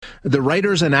the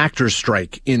writers and actors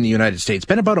strike in the United States. It's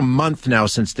been about a month now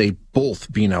since they've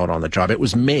both been out on the job. It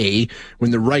was May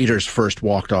when the writers first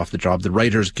walked off the job, the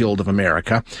Writers Guild of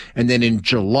America. And then in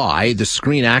July, the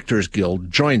Screen Actors Guild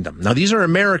joined them. Now, these are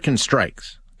American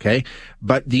strikes. Okay.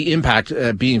 But the impact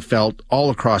being felt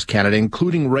all across Canada,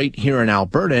 including right here in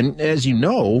Alberta. And as you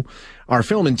know, our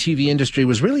film and TV industry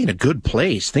was really in a good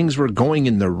place. Things were going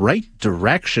in the right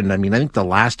direction. I mean, I think The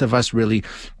Last of Us really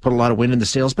put a lot of wind in the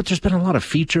sails, but there's been a lot of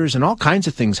features and all kinds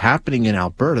of things happening in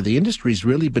Alberta. The industry's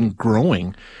really been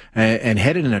growing and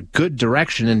headed in a good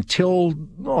direction until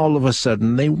all of a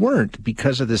sudden they weren't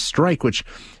because of this strike, which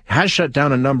has shut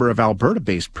down a number of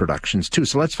Alberta-based productions too.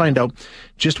 So let's find out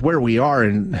just where we are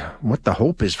and what the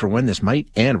hope is for when this might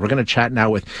end. We're going to chat now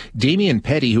with Damien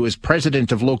Petty, who is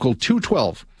president of Local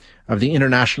 212 of the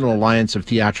International Alliance of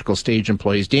Theatrical Stage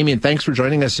Employees. Damien, thanks for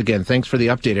joining us again. Thanks for the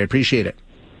update. I appreciate it.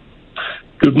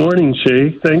 Good morning,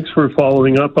 Shay. Thanks for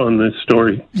following up on this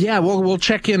story. Yeah, we'll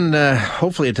check in.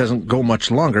 Hopefully it doesn't go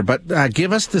much longer, but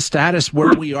give us the status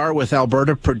where we are with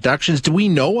Alberta productions. Do we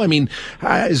know? I mean,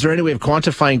 is there any way of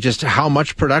quantifying just how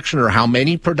much production or how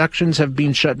many productions have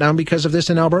been shut down because of this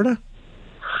in Alberta?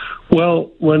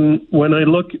 Well, when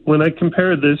I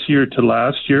compare this year to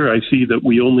last year, I see that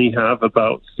we only have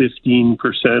about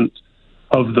 15%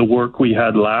 of the work we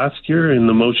had last year in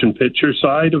the motion picture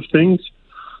side of things.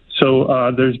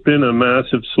 So there's been a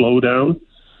massive slowdown.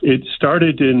 It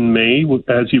started in May,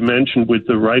 as you mentioned, with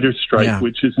the writer's strike,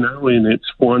 which is now in its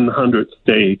 100th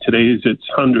day. Today is its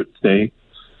 100th day.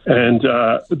 And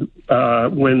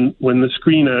when the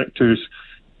Screen Actors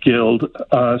Guild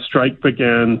strike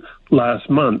began last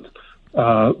month,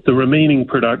 the remaining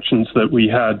productions that we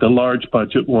had, the large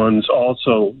budget ones,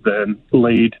 also then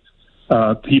laid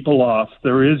people off.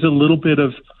 There is a little bit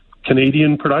of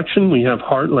Canadian production. We have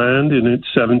Heartland in its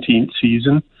 17th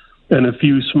season and a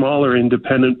few smaller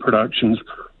independent productions,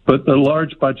 but the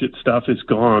large budget stuff is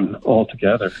gone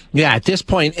altogether. Yeah, at this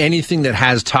point, anything that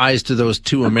has ties to those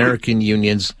two American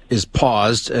unions is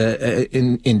paused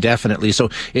indefinitely. So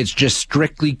it's just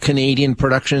strictly Canadian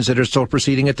productions that are still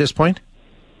proceeding at this point?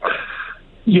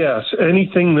 Yes,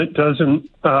 anything that doesn't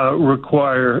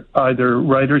require either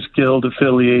Writers Guild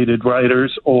affiliated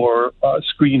writers or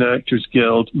Screen Actors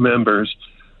Guild members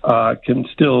can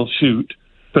still shoot,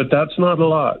 but that's not a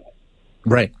lot.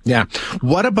 Right. Yeah.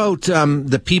 What about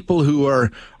the people who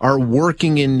are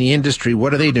working in the industry?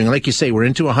 What are they doing? Like you say, we're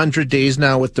into 100 days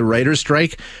now with the writer's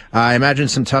strike. I imagine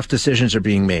some tough decisions are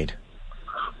being made.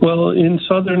 Well, in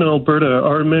southern Alberta,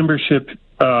 our membership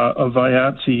of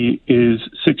IATSE is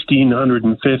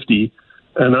 1,650,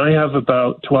 and I have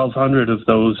about 1,200 of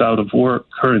those out of work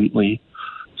currently.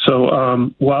 So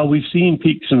while we've seen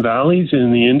peaks and valleys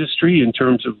in the industry in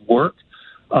terms of work,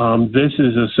 this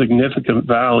is a significant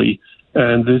valley,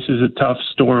 and this is a tough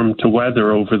storm to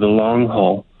weather over the long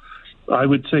haul. I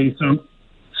would say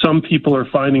some people are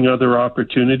finding other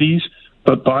opportunities,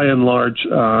 but by and large,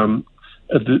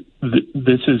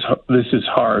 this is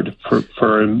hard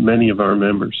for many of our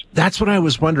members. That's what I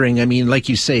was wondering. I mean, like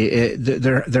you say,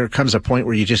 there comes a point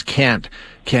where you just can't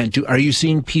do. Are you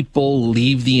seeing people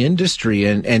leave the industry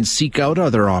and seek out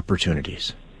other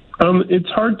opportunities? It's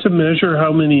hard to measure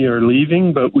how many are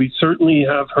leaving, but we certainly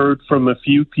have heard from a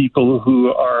few people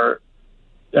who are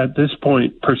at this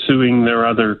point pursuing their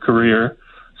other career.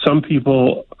 Some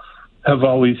people have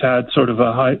always had sort of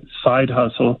a side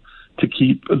hustle to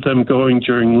keep them going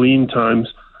during lean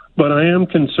times. But I am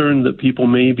concerned that people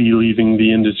may be leaving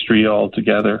the industry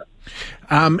altogether.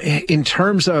 In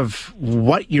terms of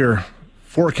what you're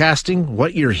forecasting,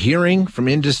 what you're hearing from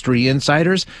industry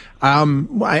insiders,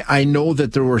 I know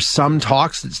that there were some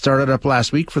talks that started up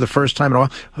last week for the first time in a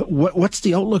while. What's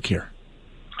the outlook here?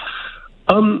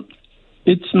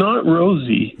 It's not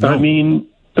rosy. No. I mean,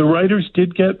 the writers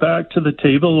did get back to the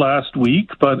table last week,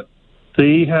 but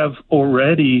they have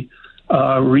already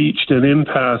reached an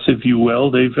impasse, if you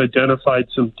will. They've identified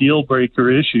some deal-breaker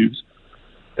issues.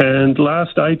 And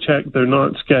last I checked, they're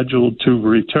not scheduled to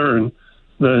return.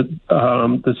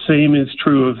 The same is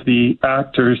true of the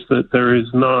actors, that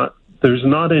there's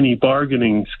not any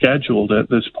bargaining scheduled at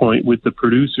this point with the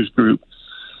producers group.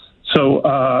 So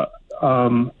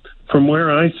from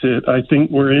where I sit, I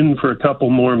think we're in for a couple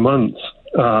more months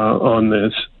on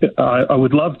this. I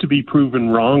would love to be proven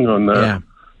wrong on that. Yeah.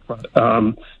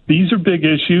 But, these are big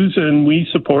issues, and we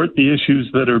support the issues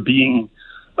that are being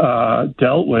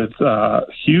dealt with,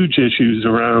 huge issues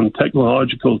around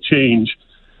technological change.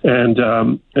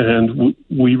 And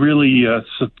we really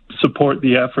support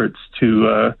the efforts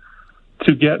to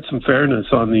get some fairness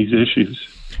on these issues.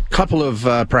 Couple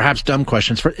of perhaps dumb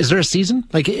questions. Is there a season?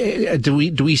 Like, do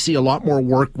we see a lot more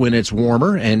work when it's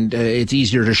warmer and it's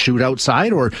easier to shoot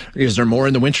outside, or is there more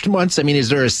in the winter months? I mean, is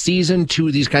there a season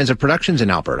to these kinds of productions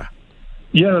in Alberta?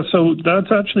 Yeah, so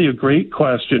that's actually a great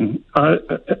question.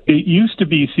 It used to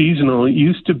be seasonal. It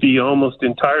used to be almost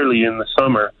entirely in the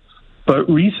summer. But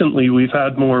recently we've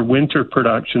had more winter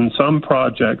production. Some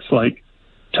projects like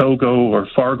Togo or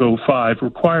Fargo 5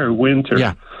 require winter.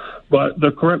 Yeah. But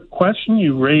the correct question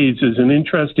you raise is an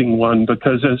interesting one,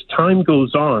 because as time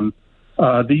goes on,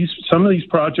 some of these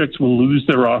projects will lose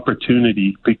their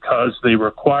opportunity because they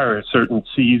require a certain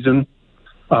season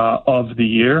of the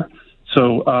year.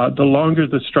 So the longer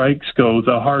the strikes go,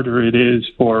 the harder it is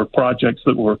for projects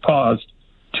that were paused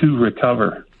to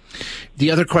recover.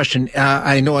 The other question,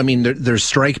 there's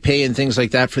strike pay and things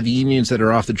like that for the unions that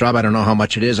are off the job. I don't know how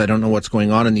much it is. I don't know what's going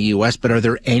on in the U.S., but are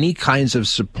there any kinds of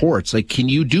supports? Like, can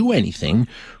you do anything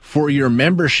for your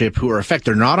membership who are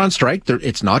affected? They're not on strike.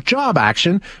 It's not job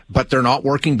action, but they're not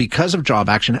working because of job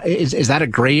action. Is that a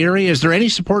gray area? Is there any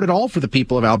support at all for the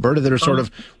people of Alberta that are sort of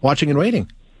watching and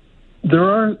waiting? There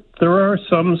are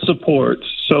some supports.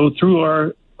 So through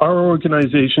our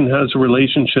organization has a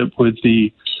relationship with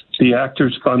the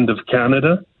Actors Fund of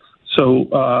Canada. So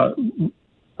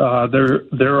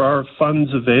there are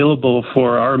funds available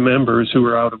for our members who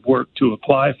are out of work to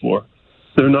apply for.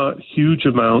 They're not huge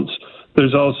amounts.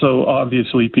 There's also,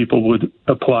 obviously, people would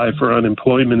apply for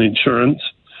unemployment insurance.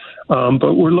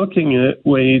 But we're looking at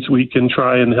ways we can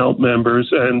try and help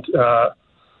members. And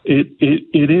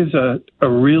it is a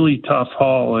really tough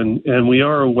haul. And we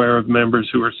are aware of members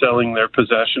who are selling their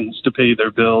possessions to pay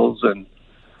their bills. And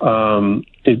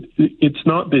it's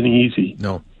not been easy.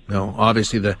 No.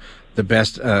 Obviously, the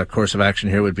best course of action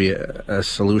here would be a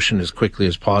solution as quickly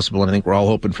as possible, and I think we're all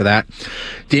hoping for that.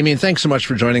 Damien, thanks so much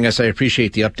for joining us. I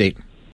appreciate the update.